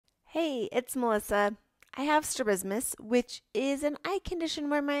Hey, it's Melissa. I have strabismus, which is an eye condition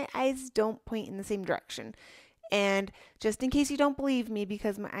where my eyes don't point in the same direction. And just in case you don't believe me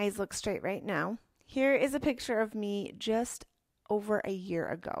because my eyes look straight right now, here is a picture of me just over a year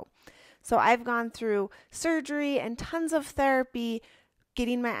ago. So I've gone through surgery and tons of therapy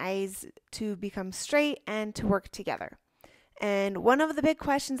getting my eyes to become straight and to work together. And one of the big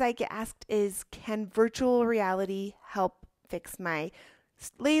questions I get asked is, can virtual reality help fix my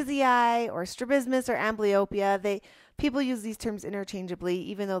lazy eye or strabismus or amblyopia? People use these terms interchangeably,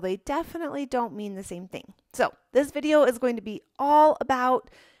 even though they definitely don't mean the same thing. So this video is going to be all about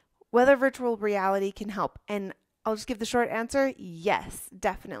whether virtual reality can help. And I'll just give the short answer: yes,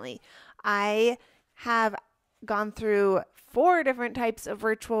 definitely. I have gone through 4 different types of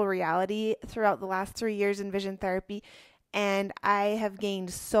virtual reality throughout the last 3 years in vision therapy, and I have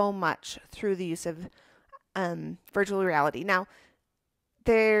gained so much through the use of virtual reality. Now,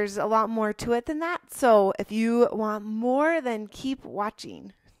 there's a lot more to it than that, so if you want more, then keep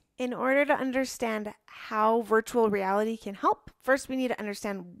watching. In order to understand how virtual reality can help, first we need to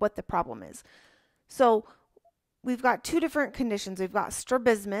understand what the problem is. So we've got 2 different conditions. We've got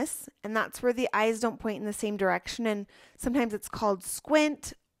strabismus, and that's where the eyes don't point in the same direction, and sometimes it's called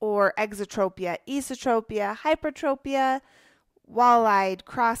squint or exotropia, esotropia, hypertropia, wall-eyed,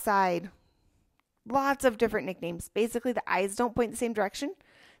 cross-eyed, lots of different nicknames. Basically, the eyes don't point the same direction.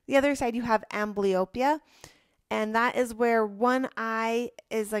 The other side, you have amblyopia, and that is where one eye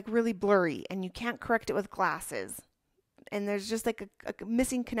is like really blurry and you can't correct it with glasses. And there's just like a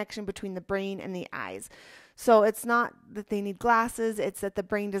missing connection between the brain and the eyes. So it's not that they need glasses, it's that the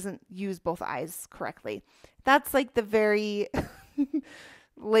brain doesn't use both eyes correctly. That's like the very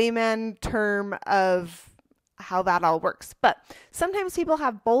layman term of how that all works. But sometimes people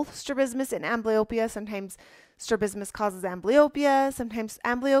have both strabismus and amblyopia. Sometimes strabismus causes amblyopia. Sometimes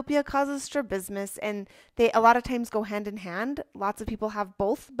amblyopia causes strabismus, and they a lot of times go hand in hand. Lots of people have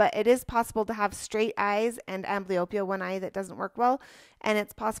both, but it is possible to have straight eyes and amblyopia, one eye that doesn't work well, and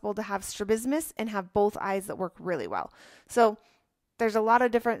it's possible to have strabismus and have both eyes that work really well. So there's a lot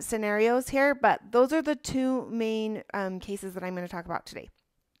of different scenarios here, but those are the 2 main cases that I'm going to talk about today.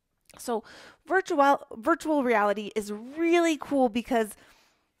 So virtual reality is really cool because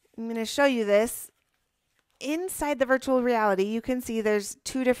I'm going to show you this. Inside the virtual reality, you can see there's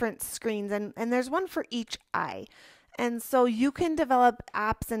 2 different screens, and there's one for each eye. And so you can develop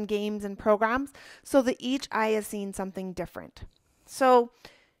apps and games and programs so that each eye is seeing something different. So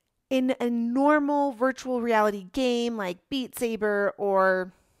in a normal virtual reality game like Beat Saber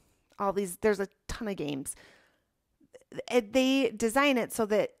or all these, there's a ton of games. They design it so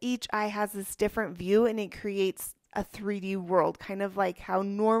that each eye has this different view, and it creates a 3D world, kind of like how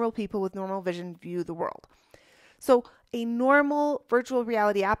normal people with normal vision view the world. So a normal virtual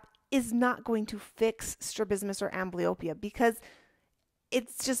reality app is not going to fix strabismus or amblyopia because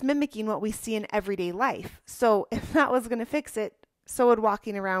it's just mimicking what we see in everyday life. So if that was going to fix it, so would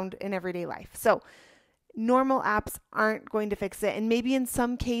walking around in everyday life. So normal apps aren't going to fix it, and maybe in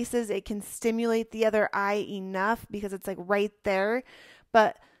some cases it can stimulate the other eye enough because it's like right there,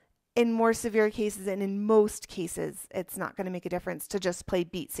 but in more severe cases and in most cases it's not going to make a difference to just play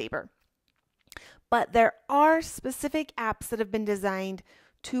Beat Saber. But there are specific apps that have been designed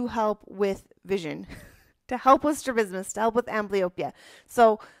to help with vision, to help with strabismus, to help with amblyopia.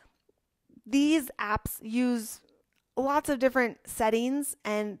 So these apps use lots of different settings,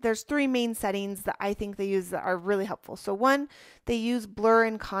 and there's 3 main settings that I think they use that are really helpful. So one, they use blur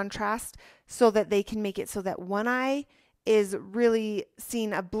and contrast so that they can make it so that one eye is really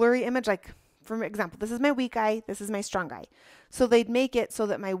seeing a blurry image. Like, for example, this is my weak eye, this is my strong eye. So they'd make it so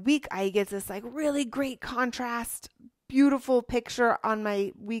that my weak eye gets this like really great contrast, beautiful picture on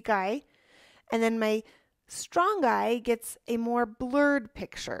my weak eye, and then my strong eye gets a more blurred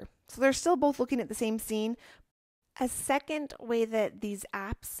picture. So they're still both looking at the same scene. A second way that these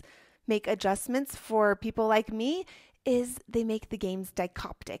apps make adjustments for people like me is they make the games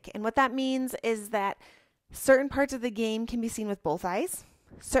dicoptic. And what that means is that certain parts of the game can be seen with both eyes,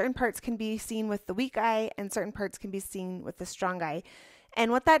 certain parts can be seen with the weak eye, and certain parts can be seen with the strong eye. And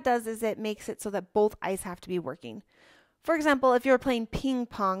what that does is it makes it so that both eyes have to be working. For example, if you were playing ping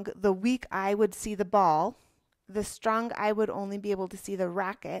pong, the weak eye would see the ball, the strong eye would only be able to see the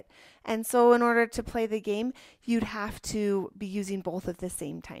racket. And so in order to play the game, you'd have to be using both at the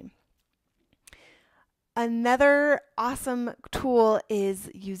same time. Another awesome tool is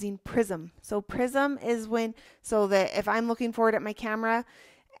using prism. So prism is so that if I'm looking forward at my camera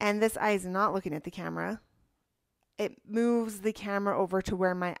and this eye is not looking at the camera, it moves the camera over to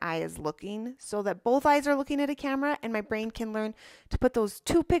where my eye is looking so that both eyes are looking at a camera, and my brain can learn to put those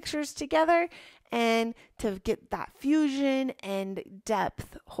two pictures together and to get that fusion and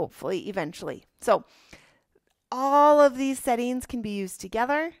depth, hopefully, eventually. So all of these settings can be used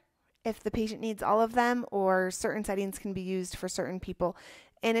together if the patient needs all of them, or certain settings can be used for certain people.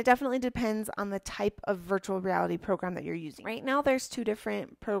 And it definitely depends on the type of virtual reality program that you're using. Right now, there's 2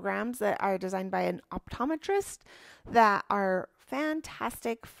 different programs that are designed by an optometrist that are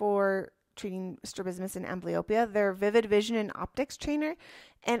fantastic for treating strabismus and amblyopia. They're Vivid Vision and Optics Trainer,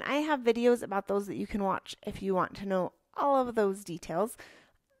 and I have videos about those that you can watch if you want to know all of those details.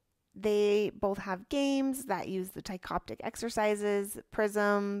 They both have games that use the dicoptic exercises,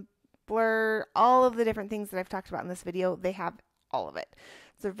 prism, blur, all of the different things that I've talked about in this video. They have all of it.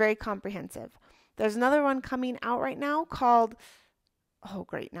 So they're very comprehensive. There's another one coming out right now called, oh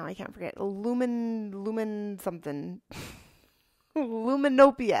great, now I can't forget, Lumen something.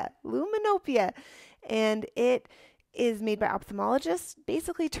 Luminopia. And it is made by ophthalmologists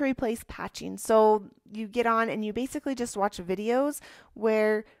basically to replace patching. So you get on and you basically just watch videos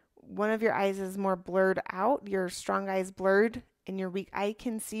where one of your eyes is more blurred out, your strong eye is blurred, and your weak eye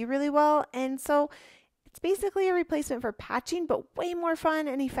can see really well. And so it's basically a replacement for patching, but way more fun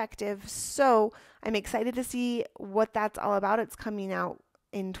and effective. So I'm excited to see what that's all about. It's coming out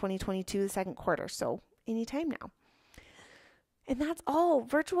in 2022, the second quarter. So anytime now. And that's all.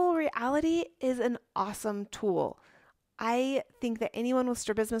 Virtual reality is an awesome tool. I think that anyone with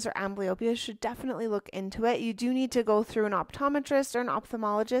strabismus or amblyopia should definitely look into it. You do need to go through an optometrist or an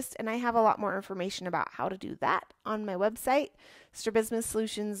ophthalmologist, and I have a lot more information about how to do that on my website,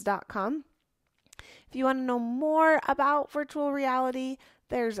 strabismussolutions.com. If you want to know more about virtual reality,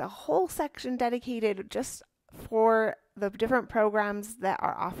 there's a whole section dedicated just for the different programs that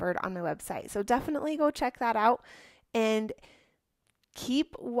are offered on my website. So definitely go check that out and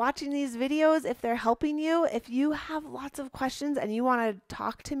keep watching these videos if they're helping you. If you have lots of questions and you want to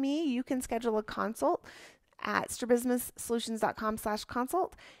talk to me, you can schedule a consult at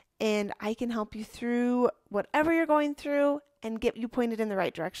strabismussolutions.com/consult, and I can help you through whatever you're going through and get you pointed in the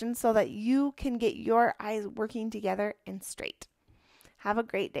right direction so that you can get your eyes working together and straight. Have a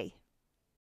great day.